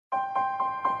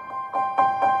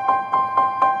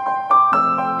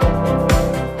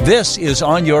This is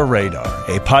On Your Radar,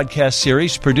 a podcast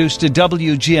series produced at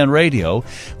WGN Radio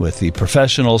with the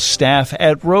professional staff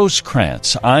at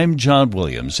Rosecrance. I'm John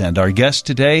Williams, and our guest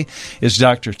today is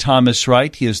Dr. Thomas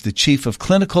Wright. He is the Chief of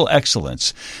Clinical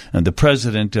Excellence and the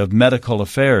President of Medical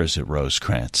Affairs at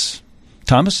Rosecrance.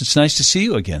 Thomas, it's nice to see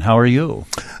you again. How are you?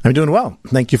 I'm doing well.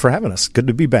 Thank you for having us. Good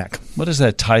to be back. What does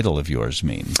that title of yours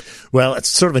mean? Well, it's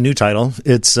sort of a new title.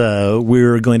 It's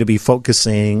we're going to be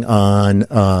focusing on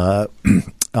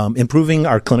improving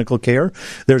our clinical care.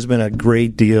 There's been a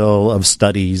great deal of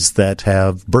studies that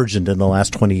have burgeoned in the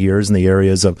last 20 years in the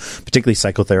areas of particularly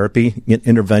psychotherapy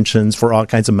interventions for all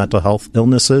kinds of mental health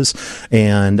illnesses.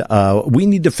 And we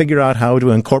need to figure out how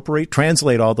to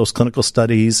translate all those clinical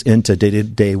studies into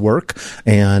day-to-day work.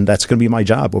 And that's going to be my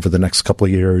job over the next couple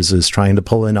of years, is trying to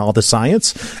pull in all the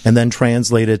science and then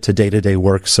translate it to day-to-day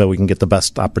work so we can get the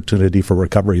best opportunity for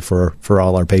recovery for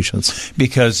all our patients.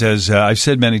 Because as I've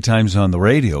said many times on the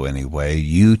radio, anyway,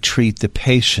 you treat the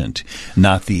patient,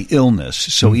 not the illness.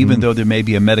 So even though there may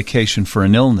be a medication for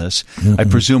an illness, I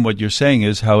presume what you're saying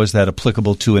is, how is that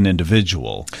applicable to an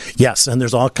individual? Yes, and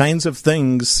there's all kinds of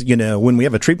things, when we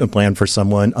have a treatment plan for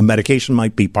someone, a medication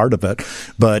might be part of it,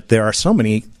 but there are so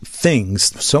many things,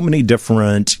 so many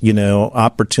different,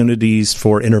 opportunities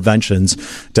for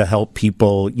interventions to help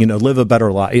people, live a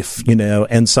better life,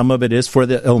 and some of it is for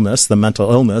the illness, the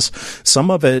mental illness.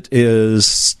 Some of it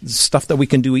is stuff that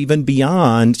we can do even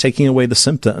beyond taking away the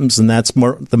symptoms, and that's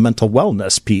more the mental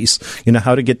wellness piece,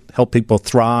 how to help people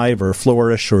thrive or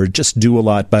flourish or just do a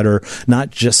lot better, not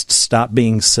just stop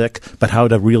being sick, but how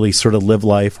to really sort of live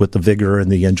life with the vigor and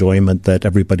the enjoyment that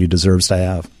everybody deserves to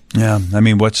have. Yeah, I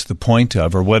mean, what's the point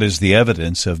of, or what is the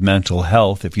evidence of mental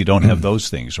health if you don't have those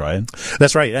things, right?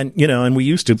 That's right. And, and we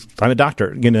used to, I'm a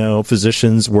doctor,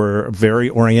 physicians were very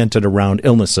oriented around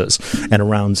illnesses and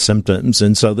around symptoms.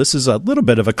 And so this is a little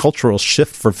bit of a cultural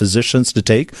shift for physicians to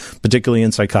take, particularly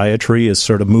in psychiatry, is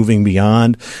sort of moving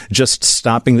beyond just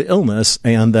stopping the illness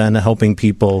and then helping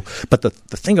people. But the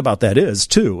thing about that is,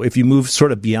 too, if you move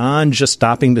sort of beyond just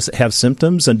stopping to have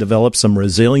symptoms and develop some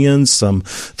resilience, some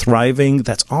thriving,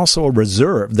 that's also a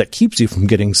reserve that keeps you from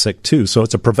getting sick too. So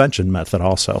it's a prevention method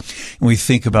also. We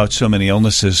think about so many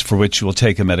illnesses for which you will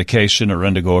take a medication or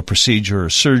undergo a procedure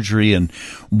or surgery, and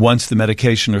once the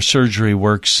medication or surgery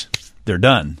works, they're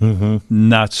done.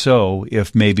 Not so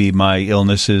if maybe my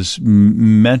illness is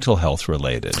mental health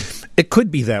related. It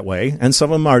could be that way, and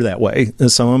some of them are that way.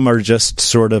 And some of them are just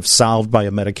sort of solved by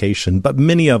a medication, but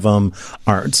many of them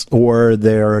aren't, or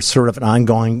they're sort of an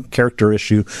ongoing character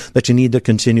issue that you need to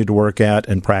continue to work at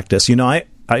and practice.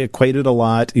 I equate it a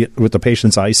lot with the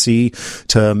patients I see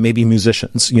to maybe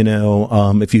musicians.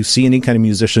 If you see any kind of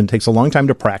musician, it takes a long time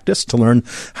to practice, to learn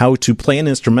how to play an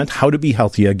instrument, how to be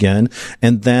healthy again.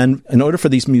 And then in order for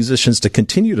these musicians to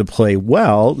continue to play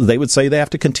well, they would say they have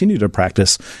to continue to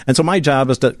practice. And so my job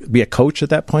is to be a coach at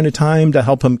that point in time to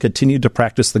help them continue to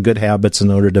practice the good habits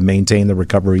in order to maintain the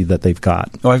recovery that they've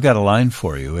got. Oh, I've got a line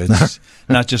for you. It's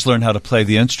not just learn how to play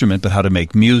the instrument, but how to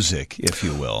make music, if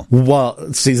you will.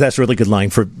 Well, see, that's a really good line.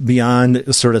 For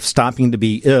beyond sort of stopping to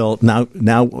be ill, now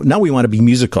we want to be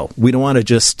musical. We don't want to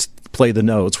just play the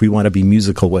notes. We want to be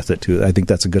musical with it too. I think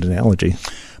that's a good analogy.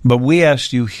 But we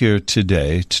asked you here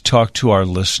today to talk to our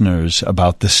listeners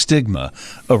about the stigma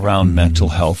around mental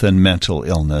health and mental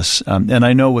illness. And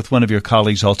I know with one of your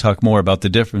colleagues, I'll talk more about the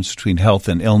difference between health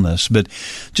and illness, but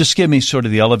just give me sort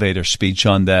of the elevator speech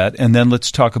on that, and then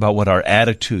let's talk about what our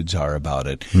attitudes are about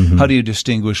it. How do you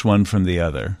distinguish one from the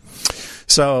other?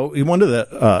 So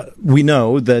we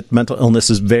know that mental illness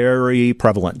is very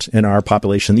prevalent in our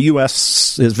population. The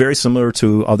U.S. is very similar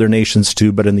to other nations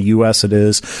too, but in the U.S. it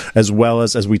is, as well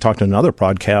as we talked in another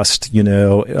podcast,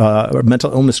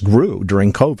 mental illness grew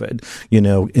during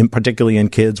COVID, particularly in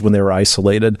kids when they were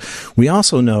isolated. We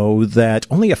also know that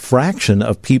only a fraction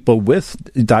of people with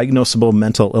diagnosable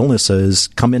mental illnesses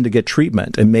come in to get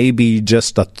treatment, and maybe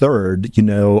just a third,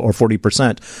 or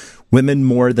 40%. Women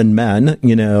more than men,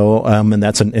 and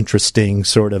that's an interesting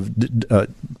sort of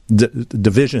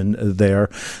division there.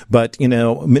 But,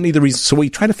 many of the reasons, so we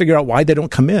try to figure out why they don't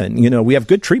come in. We have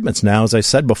good treatments now, as I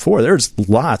said before. There's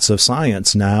lots of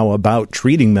science now about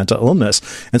treating mental illness.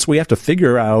 And so we have to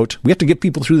get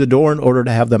people through the door in order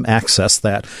to have them access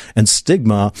that. And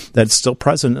stigma that's still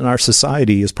present in our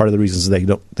society is part of the reasons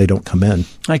they don't come in.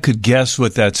 I could guess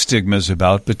what that stigma is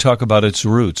about, but talk about its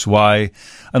roots. Why?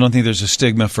 I don't think there's a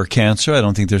stigma for cancer. I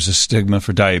don't think there's a stigma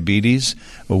for diabetes.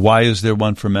 But why is there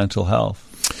one for mental health?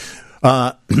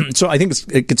 So I think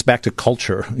it gets back to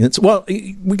culture.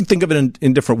 We can think of it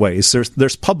in different ways.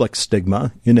 There's public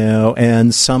stigma,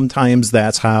 and sometimes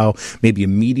that's how maybe a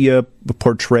media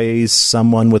portrays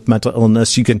someone with mental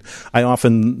illness. I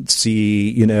often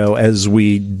see, as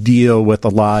we deal with a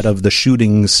lot of the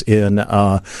shootings in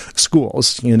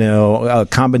schools, a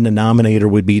common denominator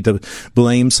would be to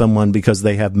blame someone because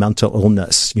they have mental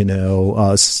illness.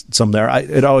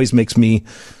 It always makes me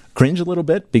cringe a little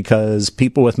bit because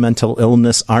people with mental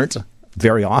illness aren't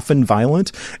very often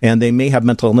violent, and they may have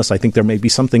mental illness. I think there may be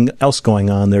something else going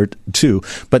on there too.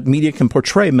 But media can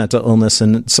portray mental illness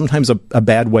in sometimes a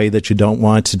bad way that you don't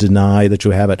want to deny that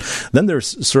you have it. Then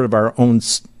there's sort of our own,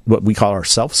 what we call our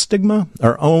self-stigma,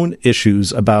 our own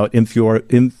issues about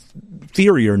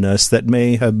inferiorness that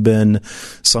may have been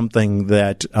something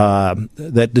that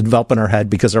develop in our head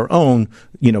because our own,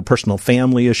 personal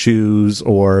family issues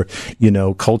or,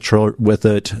 culture with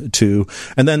it too.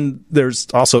 And then there's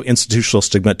also institutional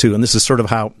stigma too. And this is sort of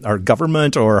how our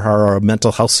government or how our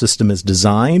mental health system is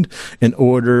designed in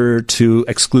order to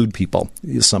exclude people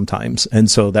sometimes. And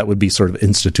so that would be sort of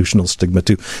institutional stigma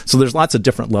too. So there's lots of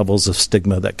different levels of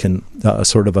stigma that can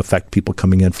sort of affect people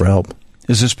coming in for help.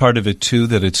 Is this part of it, too,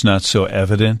 that it's not so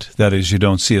evident? That is, you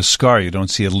don't see a scar, you don't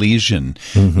see a lesion.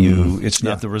 Mm-hmm. It's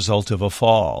not the result of a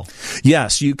fall.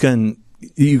 Yes, you can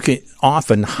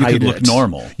often hide it. You could look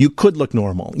normal. You could look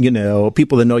normal.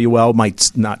 People that know you well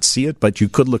might not see it, but you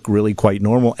could look really quite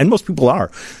normal. And most people are.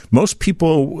 Most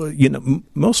people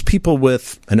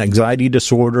with an anxiety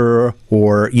disorder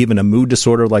or even a mood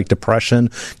disorder like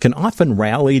depression can often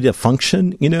rally to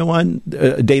function, on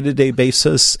a day-to-day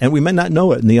basis. And we might not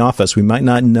know it in the office. We might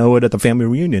not know it at the family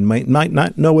reunion. Might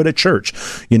not know it at church,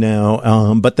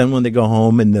 but then when they go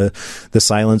home in the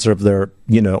silence of their,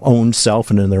 own self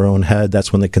and in their own head,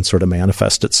 that's when they can sort of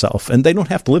manifest itself. And they don't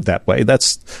have to live that way.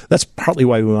 That's partly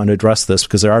why we want to address this,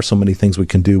 because there are so many things we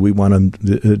can do. We want them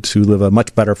to live a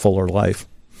much better, fuller life.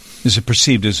 Is it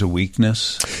perceived as a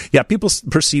weakness? Yeah, people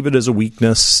perceive it as a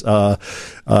weakness. A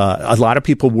lot of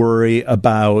people worry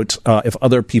about if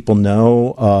other people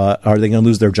know, are they going to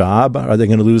lose their job? Are they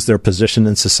going to lose their position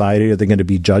in society? Are they going to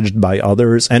be judged by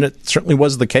others? And it certainly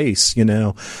was the case,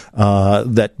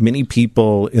 that many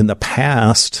people in the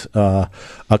past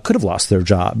could have lost their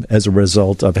job as a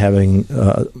result of having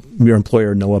your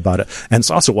employer know about it. And it's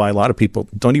also why a lot of people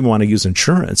don't even want to use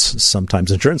insurance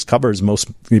sometimes. Insurance covers most,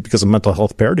 because of mental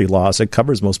health parity laws, it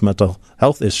covers most mental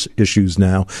health issues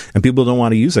now, and people don't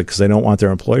want to use it because they don't want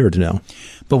their employer to know.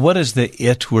 But what is the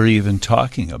it we're even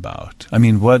talking about? I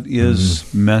mean, what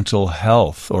is mental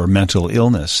health or mental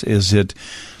illness? Is it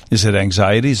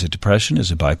anxiety? Is it depression? Is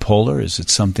it bipolar? Is it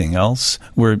something else?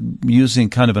 We're using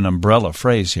kind of an umbrella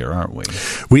phrase here, aren't we?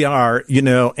 We are,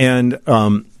 and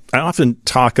I often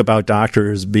talk about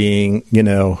doctors being,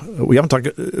 we often talk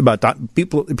about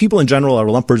people in general are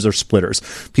lumpers or splitters.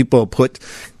 People put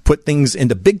things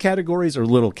into big categories or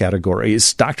little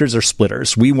categories. Doctors are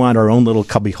splitters. We want our own little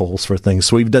cubby holes for things.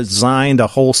 So we've designed a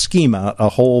whole schema, a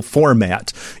whole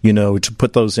format, to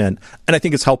put those in. And I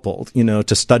think it's helpful,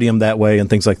 to study them that way and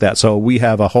things like that. So we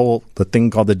have the thing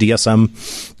called the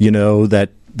DSM,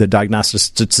 that the Diagnostic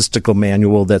Statistical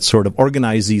Manual that sort of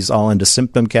organizes these all into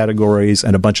symptom categories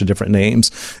and a bunch of different names.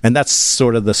 And that's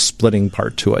sort of the splitting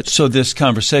part to it. So this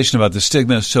conversation about the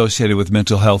stigma associated with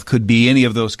mental health could be any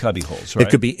of those cubby holes, right? It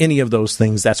could be any of those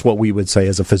things. That's what we would say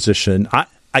as a physician.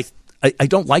 I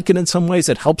don't like it in some ways.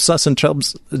 It helps us in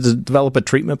terms to develop a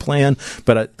treatment plan.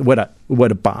 But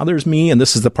what bothers me, and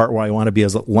this is the part where I want to be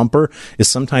as a lumper, is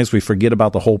sometimes we forget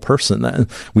about the whole person. Then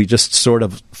we just sort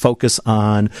of focus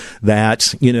on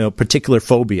that, particular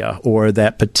phobia or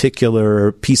that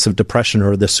particular piece of depression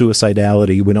or the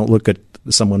suicidality. We don't look at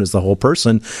someone as the whole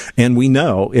person. And we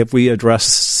know if we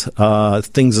address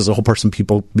things as a whole person,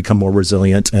 people become more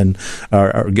resilient and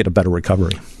get a better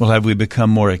recovery. Well, have we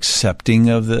become more accepting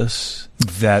of this,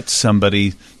 that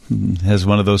somebody has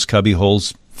one of those cubby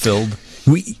holes filled?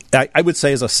 I would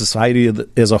say as a society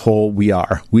as a whole, we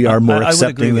are more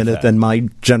accepting in it than my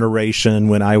generation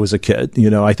when I was a kid.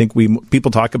 I think people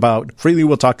talk about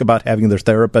having their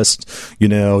therapist,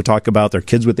 talk about their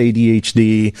kids with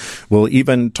ADHD. We'll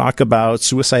even talk about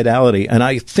suicidality. And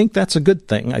I think that's a good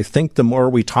thing. I think the more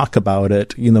we talk about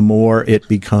it, the more it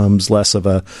becomes less of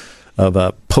a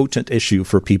potent issue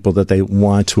for people that they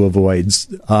want to avoid.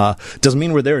 Doesn't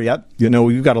mean we're there yet.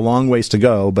 We've got a long ways to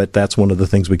go, but that's one of the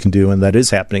things we can do, and that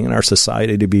is happening in our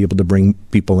society to be able to bring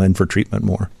people in for treatment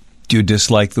more. Do you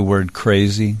dislike the word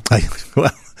crazy?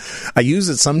 I use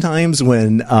it sometimes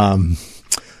when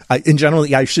In general,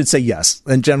 I should say yes.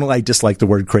 In general, I dislike the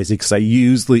word crazy because I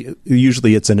usually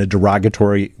it's in a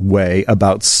derogatory way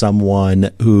about someone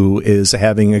who is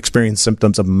having experienced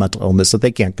symptoms of mental illness that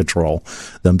they can't control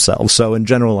themselves. So in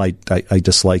general, I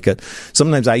dislike it.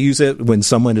 Sometimes I use it when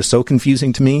someone is so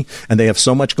confusing to me and they have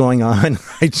so much going on,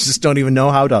 I just don't even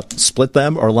know how to split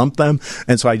them or lump them.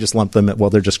 And so I just lump them at, well,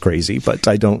 they're just crazy, but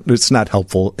it's not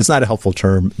helpful. It's not a helpful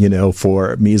term,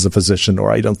 for me as a physician,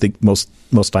 or I don't think most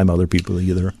time other people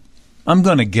either. I'm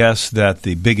going to guess that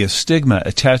the biggest stigma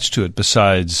attached to it,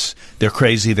 besides they're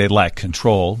crazy, they lack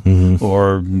control,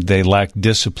 or they lack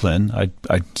discipline,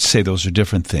 I'd say those are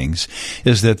different things,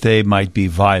 is that they might be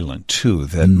violent too,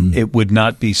 that it would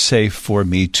not be safe for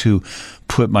me to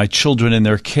put my children in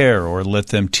their care or let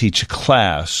them teach a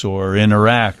class or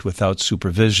interact without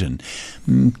supervision.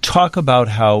 Talk about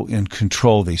how in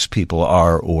control these people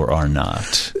are or are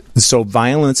not. So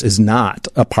violence is not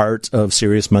a part of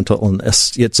serious mental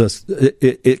illness.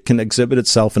 It can exhibit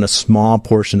itself in a small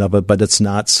portion of it, but it's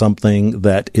not something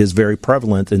that is very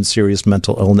prevalent in serious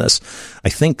mental illness. I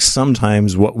think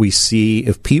sometimes what we see,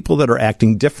 if people that are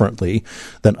acting differently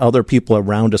than other people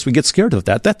around us, we get scared of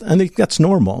that. I think that's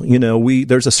normal.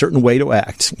 There's a certain way to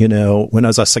act. When I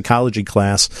was a psychology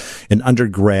class in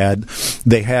undergrad,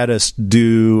 they had us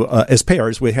do, as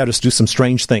pairs, we had us do some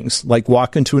strange things, like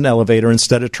walk into an elevator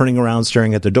instead of turning around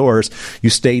staring at the doors, you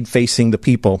stayed facing the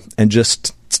people and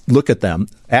just look at them.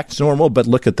 Act normal, but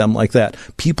look at them like that.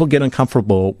 People get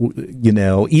uncomfortable,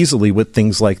 easily with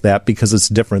things like that because it's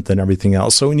different than everything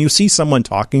else. So when you see someone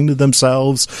talking to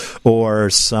themselves or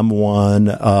someone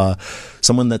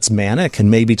that's manic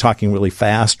and maybe talking really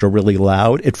fast or really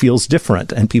loud, it feels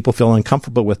different and people feel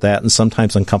uncomfortable with that, and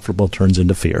sometimes uncomfortable turns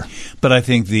into fear. But I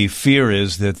think the fear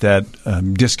is that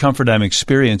discomfort I'm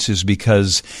experiencing is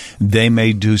because they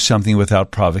may do something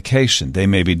without provocation. They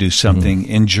maybe do something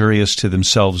injurious to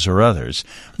themselves or others.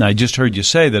 Now, I just heard you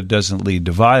say that it doesn't lead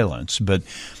to violence, but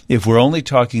if we're only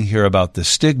talking here about the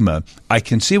stigma, I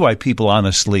can see why people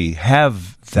honestly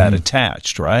have that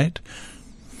attached, right?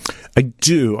 I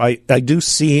do. I do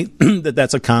see that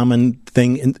that's a common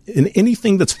thing. In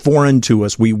anything that's foreign to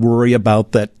us, we worry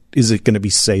about that. Is it going to be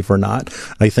safe or not?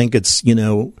 I think it's,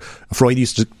 Freud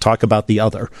used to talk about the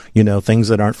other, things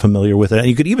that aren't familiar with it. And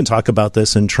you could even talk about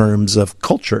this in terms of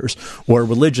cultures or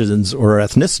religions or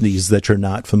ethnicities that you're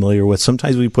not familiar with.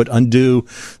 Sometimes we put undue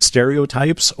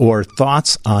stereotypes or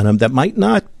thoughts on them that might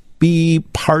not be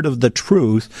part of the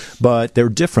truth, but they're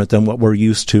different than what we're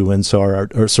used to. And so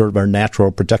our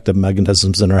natural protective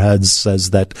mechanisms in our heads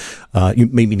says that you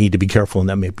maybe need to be careful and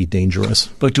that may be dangerous.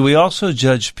 But do we also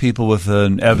judge people with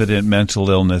an evident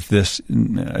mental illness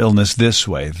this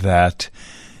way, that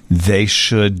they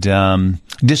should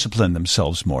discipline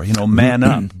themselves more? Man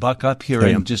up, buck up here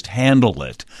and just handle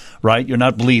it, right? You're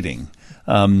not bleeding.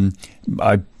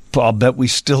 I'll bet we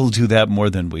still do that more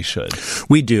than we should.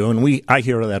 We do, and I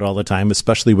hear that all the time,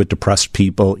 especially with depressed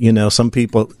people. Some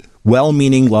people,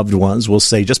 well-meaning loved ones, will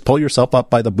say, just pull yourself up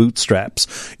by the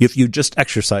bootstraps. If you just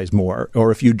exercise more,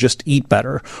 or if you just eat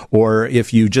better, or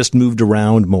if you just moved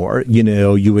around more,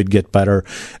 you would get better.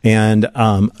 And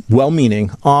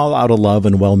well-meaning, all out of love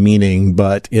and well-meaning,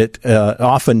 but it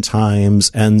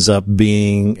oftentimes ends up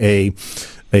being a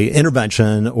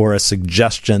intervention or a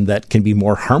suggestion that can be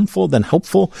more harmful than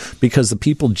helpful, because the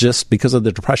people because of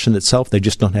the depression itself, they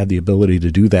just don't have the ability to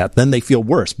do that. Then they feel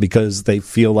worse because they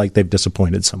feel like they've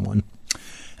disappointed someone.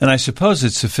 And I suppose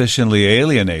it's sufficiently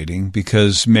alienating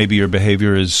because maybe your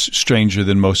behavior is stranger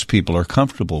than most people are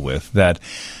comfortable with, that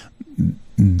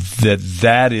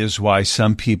is why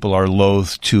some people are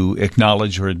loath to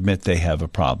acknowledge or admit they have a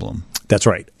problem. That's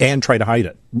right. And try to hide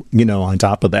it. On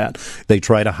top of that, they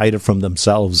try to hide it from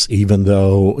themselves, even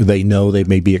though they know they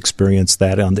maybe experienced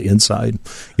that on the inside.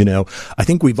 I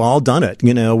think we've all done it.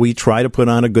 We try to put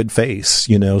on a good face,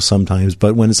 sometimes.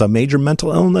 But when it's a major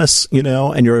mental illness,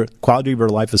 and your quality of your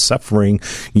life is suffering,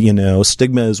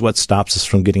 stigma is what stops us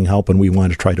from getting help, and we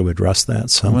want to try to address that.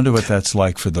 So I wonder what that's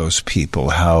like for those people,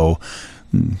 how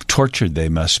tortured they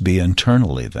must be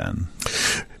internally then.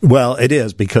 Well, it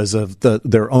is because of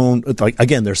their own,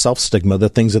 their self-stigma, the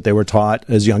things that they were taught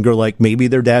as younger, like maybe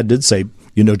their dad did say,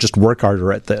 just work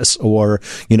harder at this, or,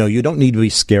 you don't need to be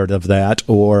scared of that,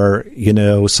 or,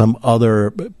 some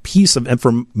other piece of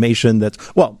information that's,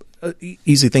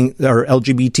 easy thing are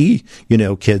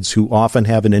LGBT, kids who often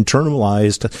have an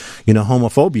internalized,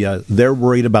 homophobia. They're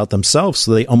worried about themselves,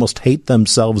 so they almost hate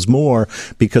themselves more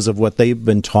because of what they've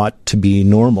been taught to be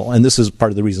normal. And this is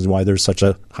part of the reasons why there's such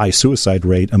a high suicide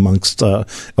rate amongst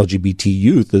LGBT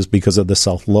youth, is because of the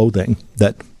self-loathing,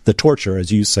 that the torture,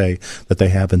 as you say, that they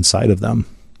have inside of them.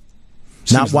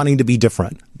 not wanting to be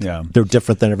different. Yeah. They're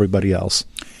different than everybody else.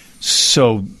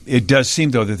 So it does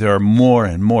seem, though, that there are more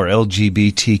and more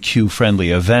LGBTQ-friendly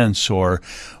events or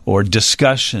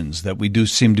discussions that we do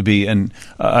seem to be, and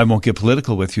I won't get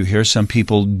political with you here, some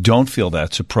people don't feel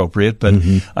that's appropriate, but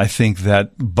I think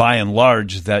that by and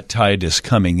large that tide is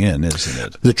coming in, isn't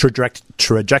it? The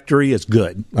trajectory is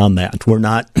good on that. We're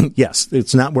not, yes,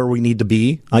 it's not where we need to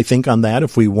be, I think, on that.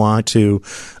 If we want to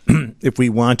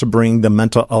bring the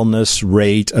mental illness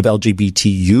rate of LGBT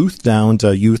youth down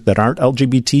to youth that aren't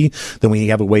LGBT, then we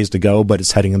have a ways to go, but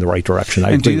it's heading in the right direction.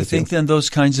 And do you think then those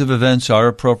kinds of events are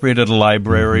appropriate at a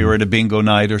library or at a bingo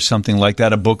night or something like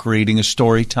that, a book reading, a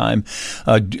story time,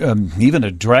 even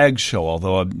a drag show,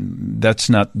 although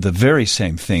that's not the very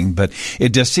same thing, but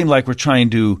it does seem like we're trying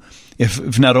to,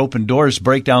 if not open doors,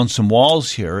 break down some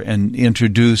walls here and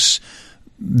introduce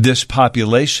this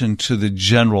population to the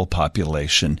general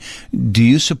population. Do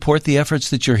you support the efforts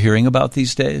that you're hearing about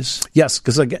these days? Yes,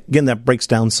 because again, that breaks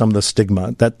down some of the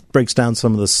stigma. That breaks down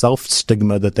some of the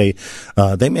self-stigma that they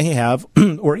may have,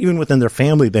 or even within their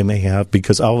family they may have,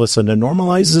 because all of a sudden it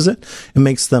normalizes it. It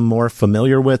makes them more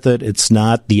familiar with it. It's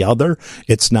not the other.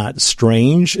 It's not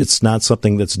strange. It's not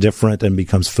something that's different and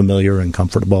becomes familiar and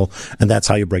comfortable. And that's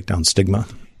how you break down stigma.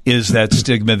 Is that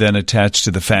stigma then attached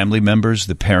to the family members,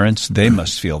 the parents? They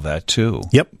must feel that too.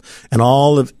 Yep.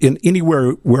 And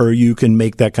anywhere where you can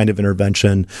make that kind of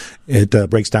intervention, it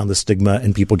breaks down the stigma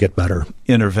and people get better.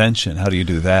 Intervention. How do you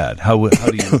do that? How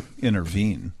do you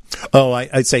intervene? Oh,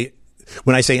 I'd say,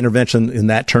 when I say intervention in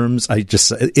that terms, I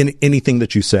just anything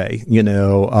that you say,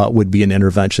 would be an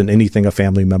intervention. Anything a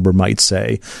family member might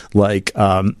say, like,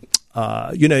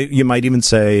 you might even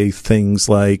say things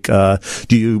like,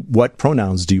 what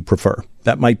pronouns do you prefer?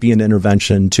 That might be an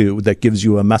intervention too, that gives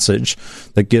you a message,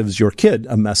 that gives your kid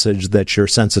a message that you're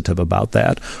sensitive about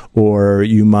that. Or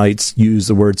you might use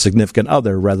the word significant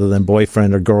other rather than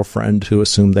boyfriend or girlfriend, who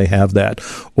assume they have that.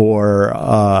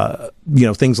 Or,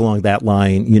 things along that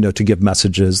line, to give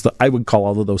messages. I would call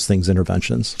all of those things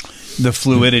interventions. The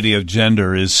fluidity of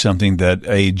gender is something that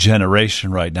a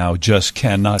generation right now just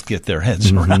cannot get their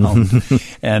heads around.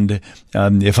 And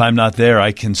if I'm not there,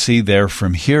 I can see there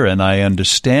from here, and I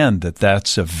understand that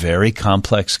that's a very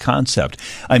complex concept.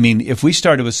 I mean, if we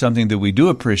started with something that we do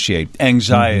appreciate,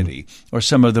 anxiety, or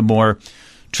some of the more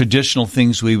traditional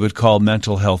things we would call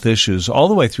mental health issues, all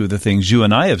the way through the things you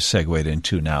and I have segued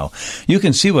into now, you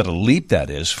can see what a leap that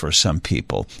is for some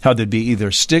people, how there'd be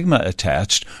either stigma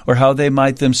attached or how they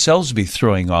might themselves be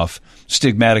throwing off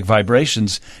stigmatic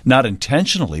vibrations, not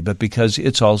intentionally, but because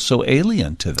it's also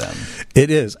alien to them. It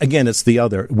is. Again, it's the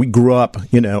other. We grew up,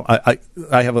 I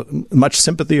have much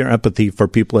sympathy or empathy for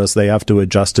people as they have to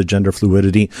adjust to gender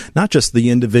fluidity, not just the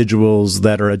individuals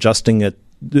that are adjusting it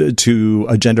to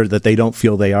a gender that they don't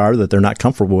feel they are, that they're not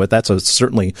comfortable with. That's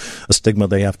certainly a stigma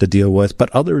they have to deal with,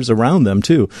 but others around them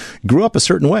too grew up a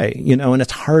certain way, and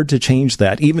it's hard to change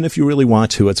that. Even if you really want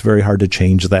to, it's very hard to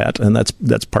change that. And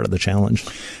that's part of the challenge.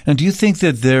 And do you think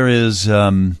that there is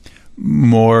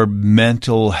more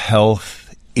mental health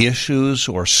issues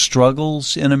or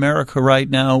struggles in America right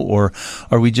now, or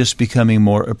are we just becoming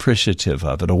more appreciative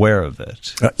of it, aware of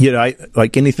it?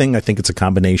 Like anything, I think it's a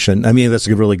combination. I mean, that's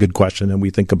a really good question, and we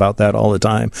think about that all the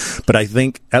time. But I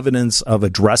think evidence of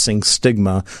addressing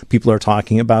stigma, people are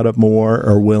talking about it more,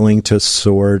 are willing to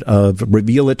sort of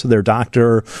reveal it to their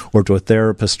doctor or to a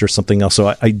therapist or something else.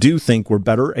 So I do think we're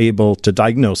better able to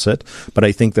diagnose it, but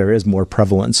I think there is more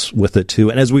prevalence with it too.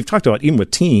 And as we've talked about, even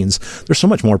with teens, there's so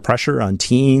much more pressure on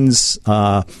teens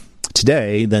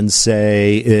today than,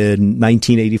 say, in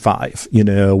 1985,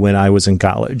 when I was in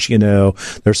college.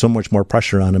 There's so much more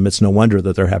pressure on them. It's no wonder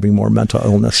that they're having more mental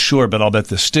illness. Sure, but I'll bet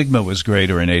the stigma was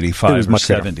greater in 85 or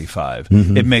 75.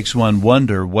 It makes one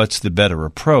wonder what's the better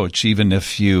approach, even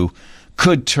if you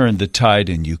could turn the tide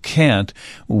and you can't.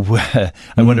 I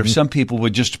wonder if some people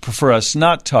would just prefer us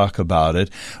not talk about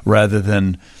it rather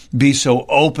than be so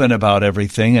open about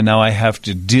everything, and now I have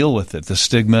to deal with it. The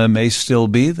stigma may still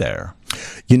be there.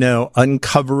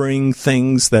 Uncovering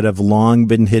things that have long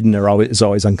been hidden is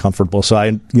always uncomfortable.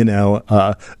 So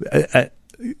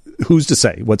who's to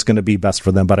say what's going to be best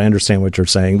for them? But I understand what you're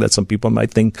saying, that some people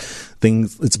might think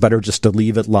it's better just to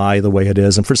leave it lie the way it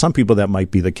is. And for some people that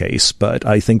might be the case. But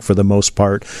I think for the most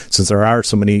part, since there are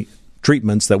so many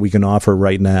treatments that we can offer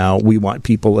right now, we want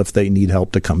people, if they need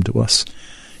help, to come to us.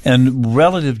 And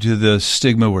relative to the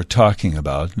stigma we're talking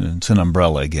about, it's an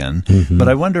umbrella again, but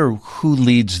I wonder who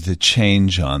leads the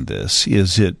change on this.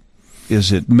 Is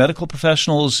it medical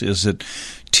professionals? Is it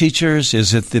teachers?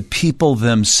 Is it the people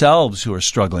themselves who are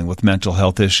struggling with mental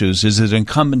health issues? Is it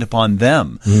incumbent upon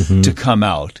them to come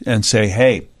out and say,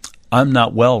 hey, I'm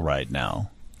not well right now?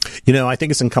 I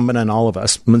think it's incumbent on all of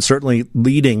us. I mean, certainly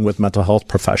leading with mental health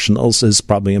professionals is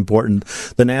probably important.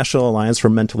 The National Alliance for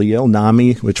Mentally Ill,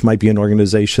 NAMI, which might be an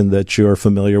organization that you're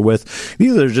familiar with,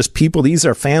 these are just people, these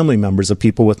are family members of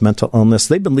people with mental illness.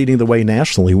 They've been leading the way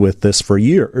nationally with this for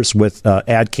years, with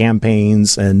ad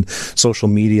campaigns and social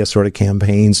media sort of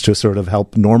campaigns to sort of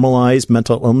help normalize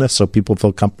mental illness so people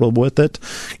feel comfortable with it.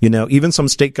 Even some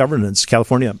state governments,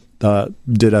 California,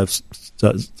 did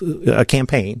a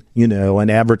campaign, an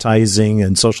advertising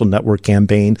and social network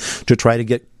campaign to try to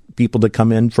get people to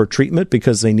come in for treatment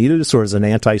because they needed it sort of as an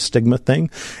anti-stigma thing.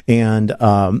 And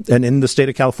in the state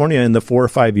of California, in the 4 or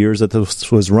 5 years that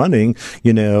this was running,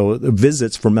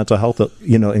 visits for mental health,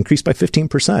 increased by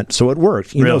 15%. So it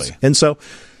worked. Really? And so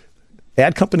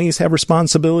ad companies have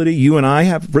responsibility. You and I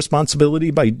have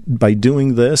responsibility by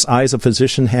doing this. I, as a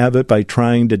physician, have it by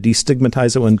trying to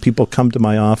destigmatize it when people come to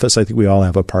my office. I think we all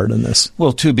have a part in this.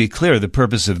 Well, to be clear, the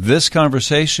purpose of this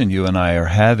conversation you and I are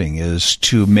having is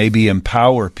to maybe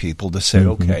empower people to say,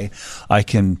 okay,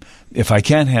 if I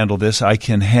can't handle this, I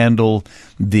can handle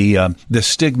the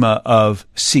stigma of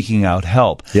seeking out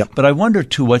help. Yep. But I wonder,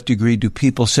 to what degree do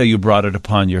people say you brought it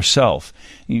upon yourself?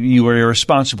 You were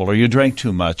irresponsible, or you drank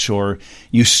too much, or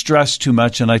you stressed too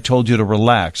much, and I told you to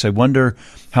relax. I wonder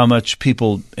how much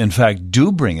people, in fact,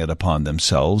 do bring it upon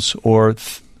themselves, or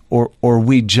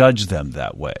we judge them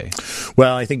that way.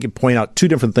 Well, I think you point out two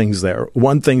different things there.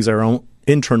 One thing's our own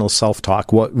internal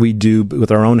self-talk, what we do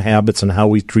with our own habits and how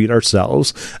we treat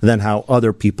ourselves, and then how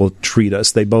other people treat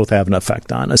us. They both have an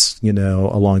effect on us,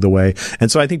 along the way.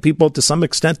 And so I think people, to some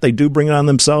extent, they do bring it on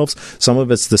themselves. Some of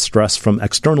it's the stress from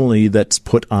externally that's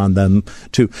put on them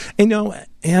too.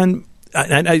 And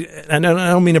I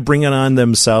don't mean to bring it on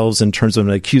themselves in terms of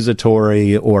an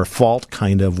accusatory or fault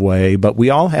kind of way, but we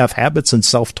all have habits and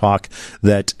self-talk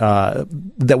that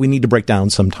we need to break down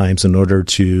sometimes in order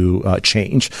to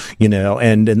change,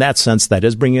 and in that sense, that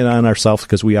is bringing it on ourselves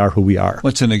because we are who we are.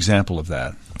 What's an example of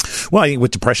that? Well, I think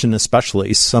with depression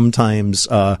especially, sometimes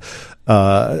some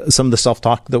of the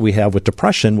self-talk that we have with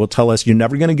depression will tell us, you're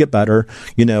never going to get better.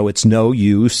 It's no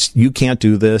use. You can't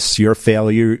do this. You're a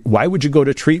failure. Why would you go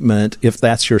to treatment if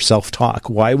that's your self-talk?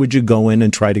 Why would you go in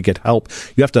and try to get help?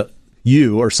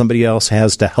 You or somebody else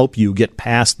has to help you get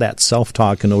past that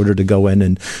self-talk in order to go in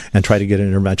and try to get an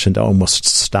intervention to almost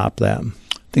stop that.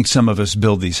 I think some of us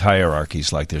build these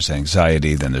hierarchies, like there's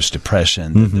anxiety, then there's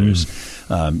depression, then there's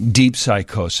deep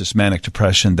psychosis, manic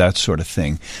depression, that sort of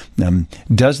thing.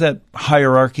 Does that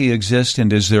hierarchy exist,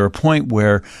 and is there a point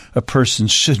where a person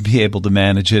should be able to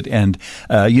manage it and,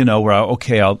 where,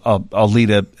 I'll lead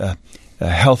a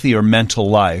healthier mental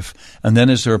life, and then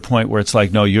is there a point where it's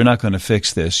like, no, you're not going to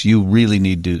fix this. You really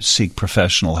need to seek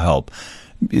professional help.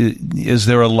 Is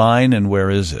there a line, and where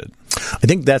is it? I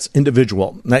think that's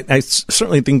individual. I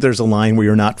certainly think there's a line where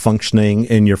you're not functioning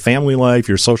in your family life,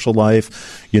 your social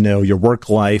life, your work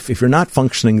life. If you're not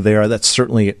functioning there, that's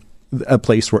certainly a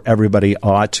place where everybody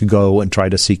ought to go and try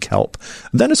to seek help.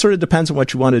 Then it sort of depends on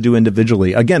what you want to do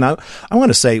individually. Again, I want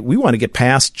to say we want to get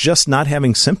past just not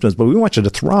having symptoms, but we want you to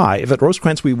thrive. At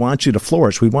Rosecrance, we want you to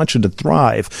flourish. We want you to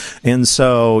thrive. And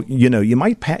so, you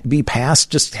might be past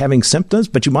just having symptoms,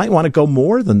 but you might want to go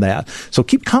more than that. So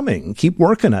keep coming. Keep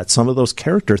working at some of those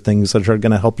character things that are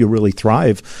going to help you really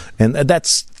thrive. And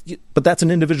that's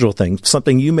an individual thing,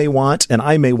 something you may want and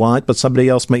I may want, but somebody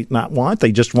else may not want.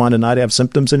 They just want to not have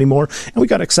symptoms anymore. And we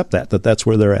got to accept that that's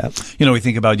where they're at. We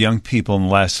think about young people in the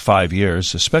last 5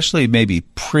 years, especially maybe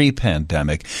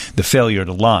pre-pandemic, the failure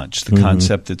to launch, the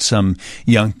concept that some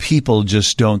young people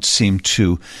just don't seem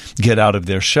to get out of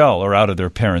their shell or out of their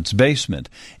parents' basement.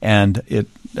 And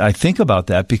I think about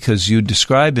that because you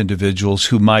describe individuals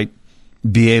who might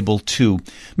be able to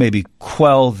maybe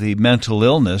quell the mental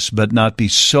illness, but not be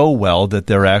so well that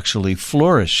they're actually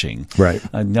flourishing. Right.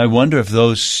 I wonder if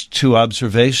those two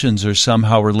observations are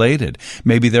somehow related.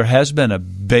 Maybe there has been a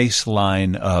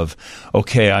baseline of,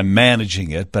 okay, I'm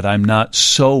managing it, but I'm not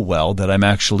so well that I'm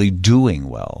actually doing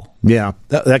well. Yeah,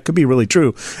 that could be really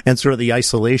true. And sort of the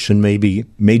isolation maybe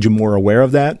made you more aware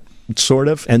of that. Sort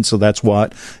of. And so that's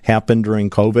what happened during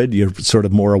COVID. You're sort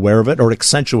of more aware of it, or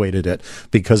accentuated it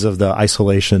because of the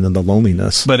isolation and the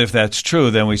loneliness. But if that's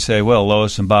true, then we say, well,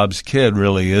 Lois and Bob's kid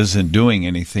really isn't doing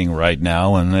anything right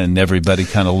now, and then everybody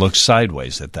kind of looks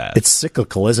sideways at that. It's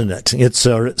cyclical, isn't it? It's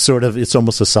it's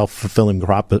almost a self-fulfilling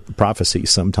prophecy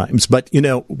sometimes. But,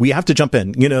 we have to jump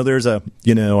in.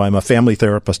 I'm a family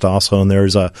therapist also, and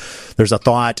there's a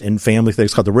thought in family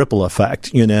things called the ripple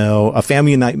effect. A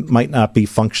family might not be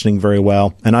functioning very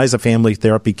well. And I, as a family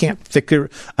therapy, can't figure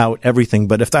out everything.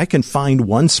 But if I can find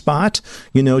one spot,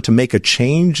 to make a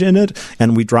change in it,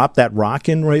 and we drop that rock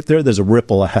in right there, there's a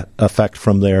ripple effect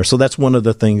from there. So that's one of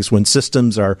the things when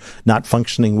systems are not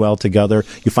functioning well together,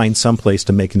 you find some place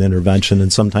to make an intervention,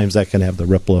 and sometimes that can have the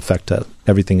ripple effect to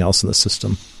everything else in the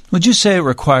system. Would you say it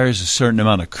requires a certain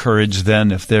amount of courage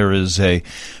then if there is a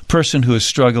person who is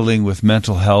struggling with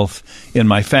mental health in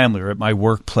my family or at my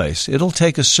workplace? It'll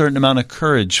take a certain amount of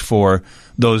courage for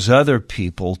those other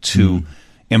people to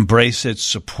embrace it,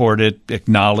 support it,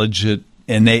 acknowledge it,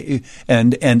 and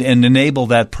enable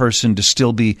that person to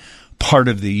still be part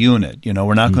of the unit.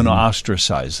 We're not going to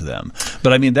ostracize them.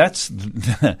 But I mean, that's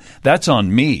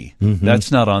on me.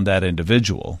 That's not on that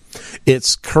individual.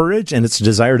 It's courage and it's a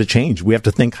desire to change. We have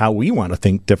to think how we want to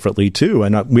think differently too.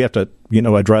 And we have to,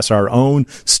 address our own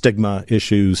stigma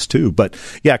issues too. But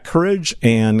yeah, courage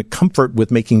and comfort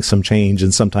with making some change.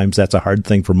 And sometimes that's a hard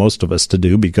thing for most of us to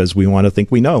do because we want to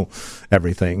think we know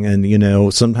everything.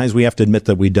 And, sometimes we have to admit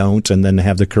that we don't and then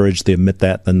have the courage to admit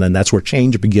that. And then that's where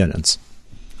change begins.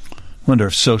 I wonder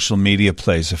if social media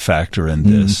plays a factor in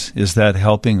this. Is that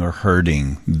helping or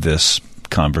hurting this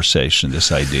conversation,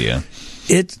 this idea?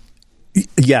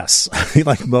 Yes,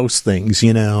 like most things,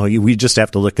 we just have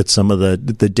to look at some of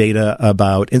the data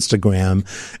about Instagram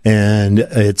and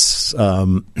its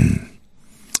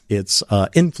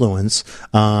influence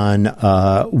on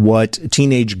what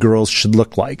teenage girls should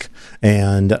look like,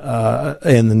 and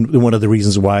one of the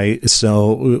reasons why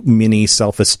so many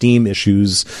self-esteem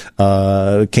issues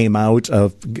came out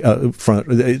of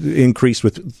increased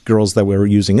with girls that were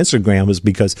using Instagram was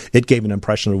because it gave an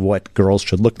impression of what girls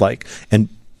should look like, and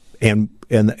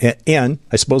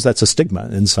I suppose that's a stigma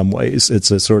in some ways.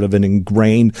 It's a sort of an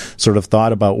ingrained sort of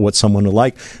thought about what someone would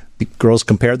like. Girls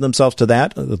compared themselves to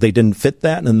that. They didn't fit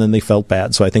that, and then they felt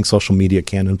bad. So I think social media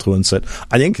can influence it.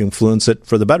 I think influence it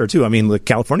for the better, too. I mean, the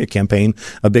California campaign,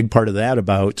 a big part of that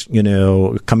about,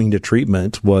 coming to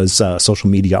treatment was social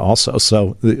media also.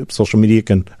 So social media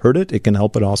can hurt it. It can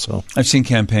help it also. I've seen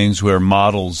campaigns where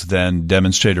models then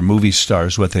demonstrate, or movie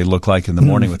stars, what they look like in the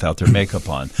morning without their makeup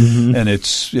on. And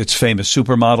it's famous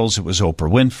supermodels. It was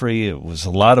Oprah Winfrey. It was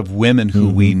a lot of women who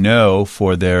we know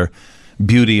for their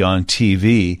beauty on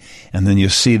TV, and then you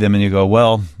see them and you go,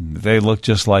 well, they look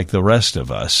just like the rest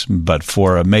of us, but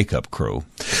for a makeup crew.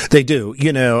 They do,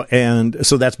 and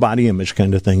so that's body image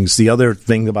kind of things. The other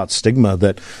thing about stigma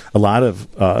that a lot of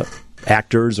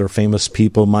actors or famous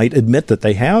people might admit that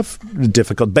they have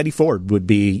difficult. Betty Ford would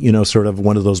be, sort of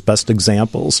one of those best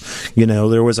examples.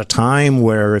 There was a time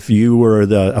where if you were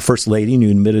a first lady and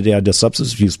you admitted you had a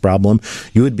substance abuse problem,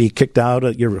 you would be kicked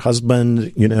out. Your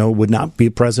husband, would not be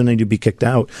present and you'd be kicked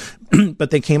out.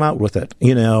 But they came out with it,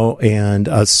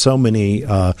 and so many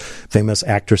famous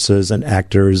actresses and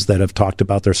actors that have talked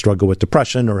about their struggle with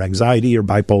depression or anxiety or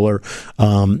bipolar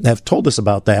have told us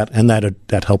about that, and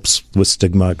that helps with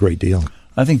stigma a great deal.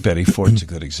 I think Betty Ford's a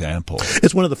good example.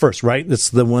 It's one of the first, right?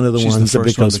 It's one of the She's ones the that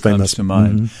first becomes one that famous. Comes to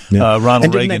mind.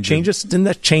 Ronald Reagan Reagan didn't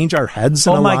that change our heads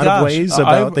in a lot of ways?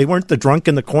 About they weren't the drunk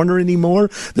in the corner anymore.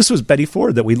 This was Betty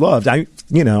Ford that we loved. I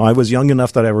was old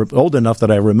enough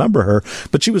that I remember her,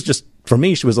 but she was just, for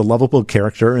me, she was a lovable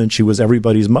character, and she was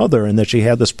everybody's mother, and that she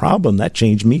had this problem that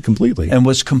changed me completely. And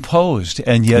was composed,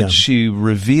 and yet she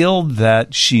revealed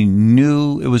that she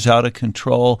knew it was out of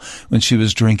control when she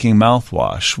was drinking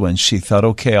mouthwash, when she thought,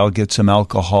 okay, I'll get some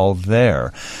alcohol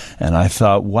there. And I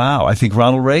thought, wow, I think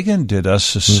Ronald Reagan did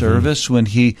us a service when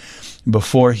he,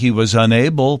 before he was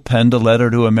unable, penned a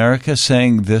letter to America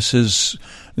saying, this is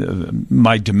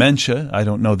my dementia. I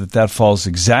don't know that falls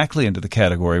exactly into the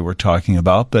category we're talking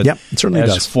about, but it certainly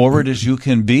as does. Forward as you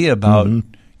can be about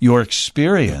your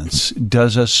experience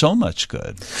does us so much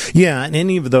good. Yeah, and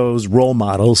any of those role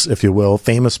models, if you will,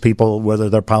 famous people, whether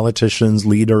they're politicians,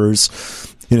 leaders,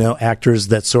 actors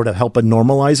that sort of help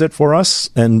normalize it for us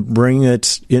and bring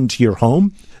it into your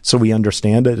home so we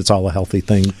understand it. It's all a healthy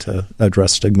thing to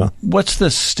address stigma. What's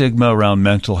the stigma around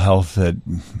mental health that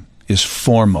is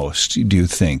foremost, do you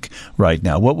think, right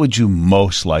now? What would you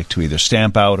most like to either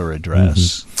stamp out or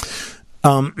address?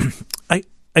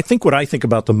 I think what I think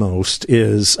about the most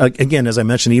is, again, as I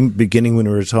mentioned, even beginning when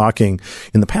we were talking,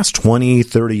 in the past 20,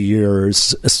 30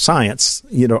 years, science,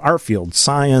 our field,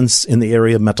 science in the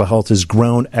area of mental health has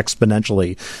grown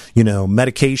exponentially.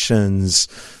 Medications,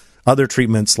 other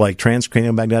treatments like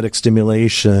transcranial magnetic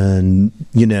stimulation,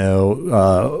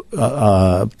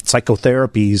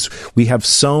 psychotherapies. We have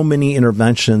so many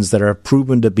interventions that are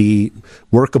proven to be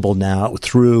workable now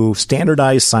through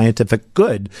standardized scientific,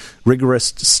 good, rigorous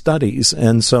studies.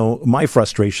 And so my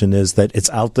frustration is that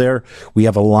it's out there. We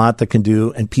have a lot that can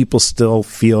do, and people still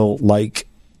feel like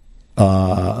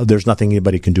there's nothing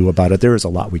anybody can do about it. There is a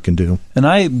lot we can do. And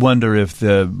I wonder if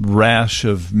the rash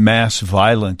of mass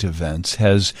violent events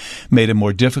has made it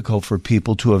more difficult for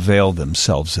people to avail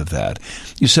themselves of that.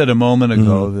 You said a moment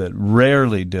ago that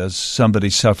rarely does somebody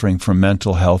suffering from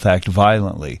mental health act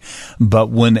violently. But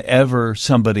whenever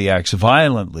somebody acts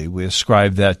violently, we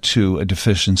ascribe that to a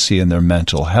deficiency in their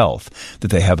mental health, that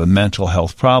they have a mental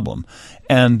health problem.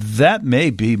 And that may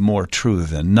be more true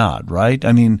than not, right?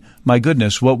 I mean, my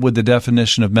goodness, what would the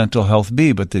definition of mental health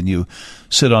be? But then you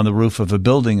sit on the roof of a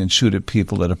building and shoot at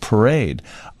people at a parade.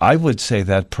 I would say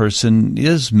that person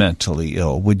is mentally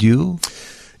ill. Would you?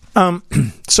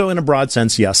 So in a broad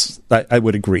sense, yes, I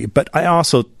would agree. But I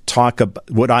also talk about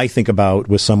what I think about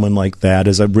with someone like that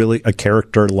is a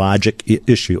character logic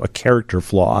issue, a character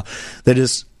flaw. That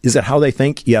is it how they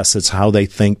think? Yes, it's how they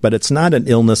think, but it's not an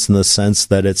illness in the sense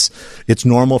that it's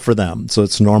normal for them. So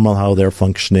it's normal how they're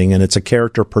functioning, and it's a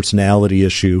character personality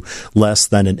issue less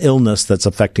than an illness that's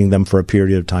affecting them for a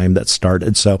period of time that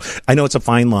started. So I know it's a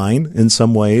fine line in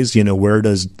some ways, where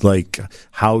does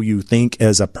how you think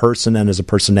as a person and as a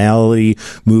personality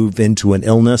move into an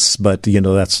illness, but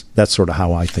that's sort of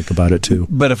how I think about it too.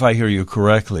 But if I hear you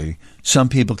correctly, some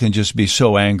people can just be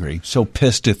so angry, so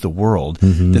pissed at the world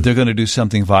that they're going to do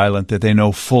something violent that they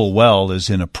know full well is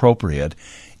inappropriate.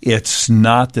 It's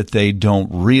not that they don't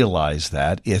realize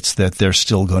that. It's that they're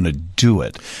still going to do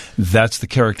it. That's the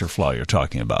character flaw you're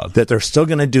talking about. That they're still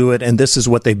going to do it, and this is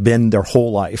what they've been their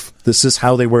whole life. This is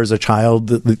how they were as a child.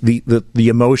 The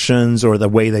emotions or the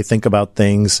way they think about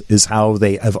things is how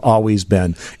they have always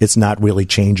been. It's not really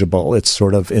changeable. It's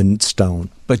sort of in stone.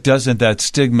 But doesn't that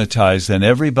stigmatize then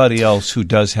everybody else who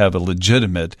does have a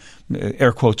legitimate,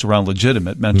 air quotes around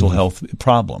legitimate, mental health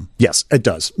problem? Yes, it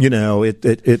does.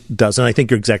 It does. And I think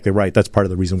you're exactly right. That's part of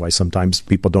the reason why sometimes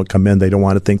people don't come in. They don't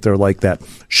want to think they're like that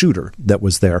shooter that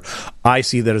was there. I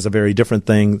see that as a very different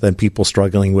thing than people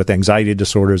struggling with anxiety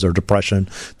disorders or depression,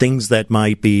 things that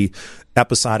might be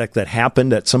episodic that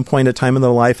happened at some point in time in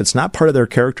their life. It's not part of their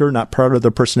character, not part of their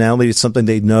personality. It's something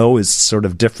they know is sort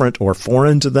of different or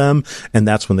foreign to them, and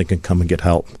that's when they can come and get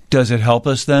help. Does it help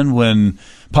us then when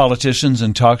politicians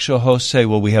and talk show hosts say,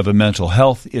 well, we have a mental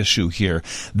health issue here.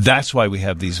 That's why we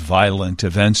have these violent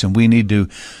events, and we need to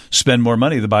spend more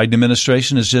money. The Biden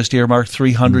administration has just earmarked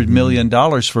 $300 million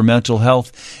for mental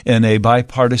health in a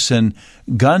bipartisan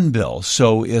gun bill.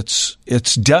 So it's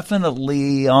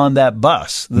definitely on that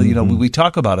bus. We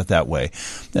talk about it that way.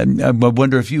 And I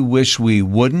wonder if you wish we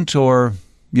wouldn't, or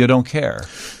you don't care.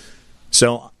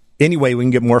 So anyway, we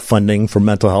can get more funding for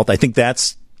mental health. I think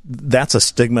that's a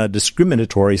stigma,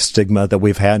 discriminatory stigma that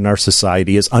we've had in our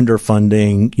society is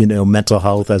underfunding, mental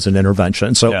health as an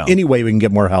intervention. So any way we can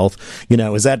get more health,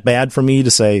 is that bad for me to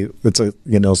say it's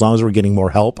as long as we're getting more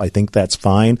help, I think that's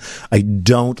fine. I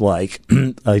don't like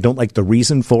the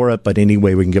reason for it, but any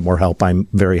way we can get more help, I'm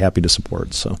very happy to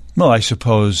support. So, well, I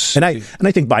suppose. And I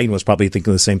think Biden was probably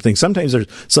thinking the same thing. Sometimes there's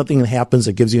something that happens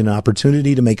that gives you an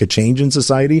opportunity to make a change in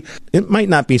society. It might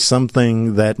not be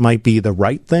something that might be the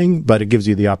right thing, but it gives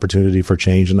you the opportunity for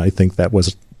change, and I think that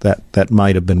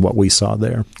might have been what we saw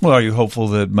there. Well, are you hopeful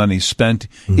that money spent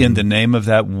in the name of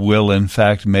that will in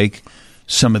fact make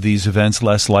some of these events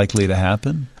less likely to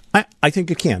happen? I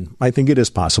think it can. I think it is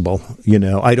possible.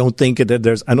 I don't think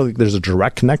there's a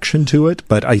direct connection to it,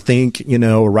 but I think,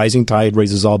 a rising tide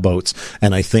raises all boats.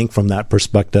 And I think from that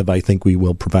perspective, I think we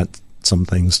will prevent some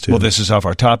things too. Well, this is off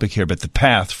our topic here, but the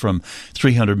path from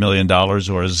 $300 million or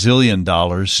 $1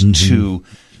 zillion to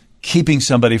keeping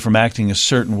somebody from acting a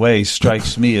certain way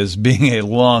strikes me as being a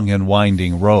long and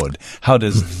winding road. How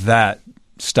does that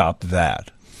stop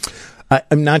that?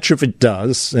 I'm not sure if it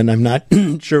does, and I'm not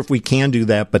sure if we can do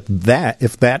that, but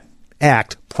if that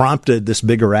act prompted this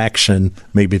bigger action,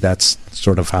 maybe that's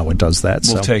sort of how it does that.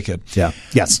 We'll take it. Yeah.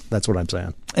 Yes, that's what I'm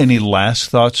saying. Any last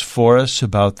thoughts for us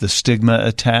about the stigma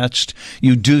attached?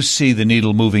 You do see the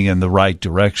needle moving in the right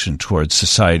direction towards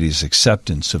society's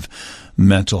acceptance of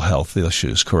mental health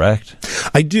issues, correct?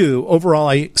 I do. Overall,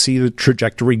 I see the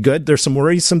trajectory good. There's some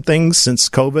worrisome things since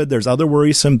COVID. There's other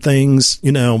worrisome things.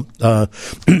 A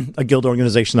guild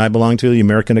organization I belong to, the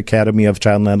American Academy of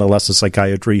Child and Adolescent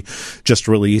Psychiatry, just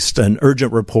released an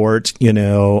urgent report,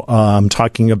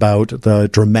 talking about the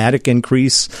dramatic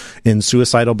increase in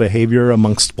suicidal behavior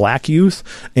amongst Black youth.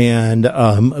 And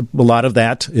a lot of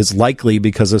that is likely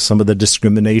because of some of the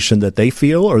discrimination that they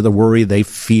feel or the worry they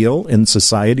feel in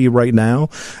society right now.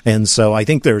 And so I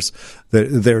think there's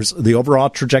the overall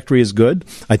trajectory is good.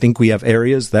 I think we have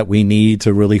areas that we need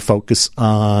to really focus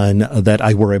on that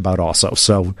I worry about also.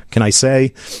 So can I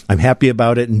say I'm happy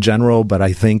about it in general, but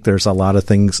I think there's a lot of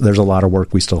things, there's a lot of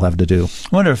work we still have to do.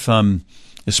 I wonder if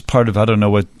is part of, I don't know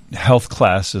what health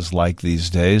class is like these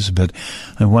days, but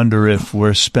I wonder if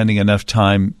we're spending enough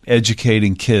time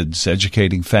educating kids,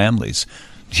 educating families.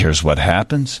 Here's what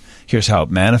happens. Here's how it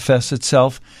manifests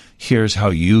itself. Here's how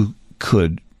you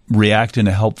could react in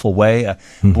a helpful way.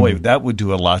 Boy, that would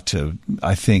do a lot to,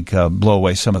 I think, blow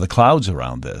away some of the clouds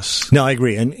around this. No, I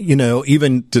agree. And,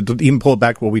 even to pull it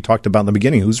back to what we talked about in the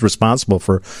beginning, who's responsible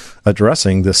for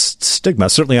addressing this stigma?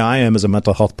 Certainly I am as a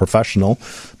mental health professional,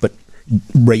 but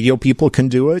radio people can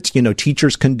do it,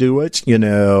 teachers can do it,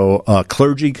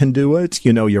 clergy can do it,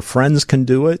 your friends can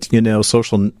do it,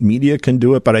 social media can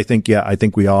do it. But I think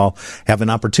we all have an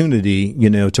opportunity,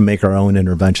 to make our own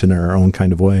intervention in our own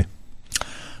kind of way.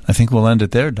 I think we'll end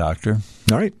it there, Doctor.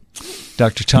 All right.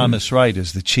 Dr. Thomas Wright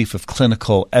is the Chief of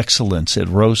Clinical Excellence at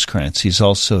Rosecrance. He's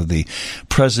also the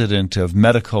President of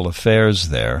Medical Affairs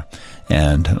there.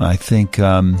 And I think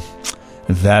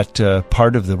that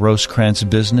part of the Rosecrance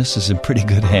business is in pretty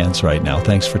good hands right now.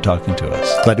 Thanks for talking to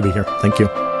us. Glad to be here. Thank you.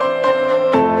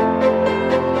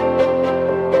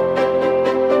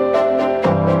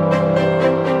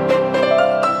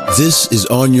 This is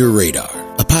On Your Radar,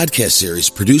 a podcast series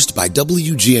produced by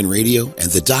WGN Radio and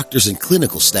the doctors and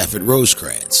clinical staff at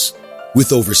Rosecrance.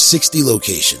 With over 60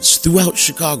 locations throughout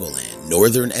Chicagoland,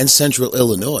 Northern and Central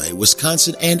Illinois,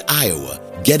 Wisconsin, and Iowa,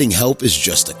 getting help is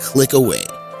just a click away.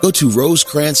 Go to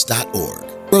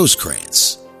rosecrance.org.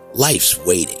 Rosecrance. Life's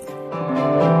waiting.